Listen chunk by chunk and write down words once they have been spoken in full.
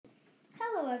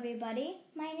everybody.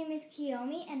 My name is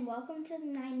Kiyomi, and welcome to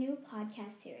my new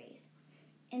podcast series.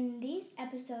 In these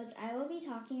episodes, I will be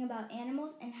talking about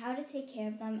animals and how to take care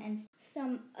of them and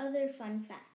some other fun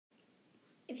facts.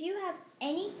 If you have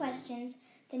any questions,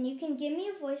 then you can give me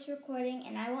a voice recording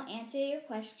and I will answer your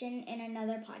question in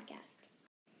another podcast.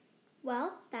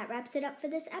 Well, that wraps it up for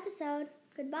this episode.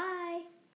 Goodbye.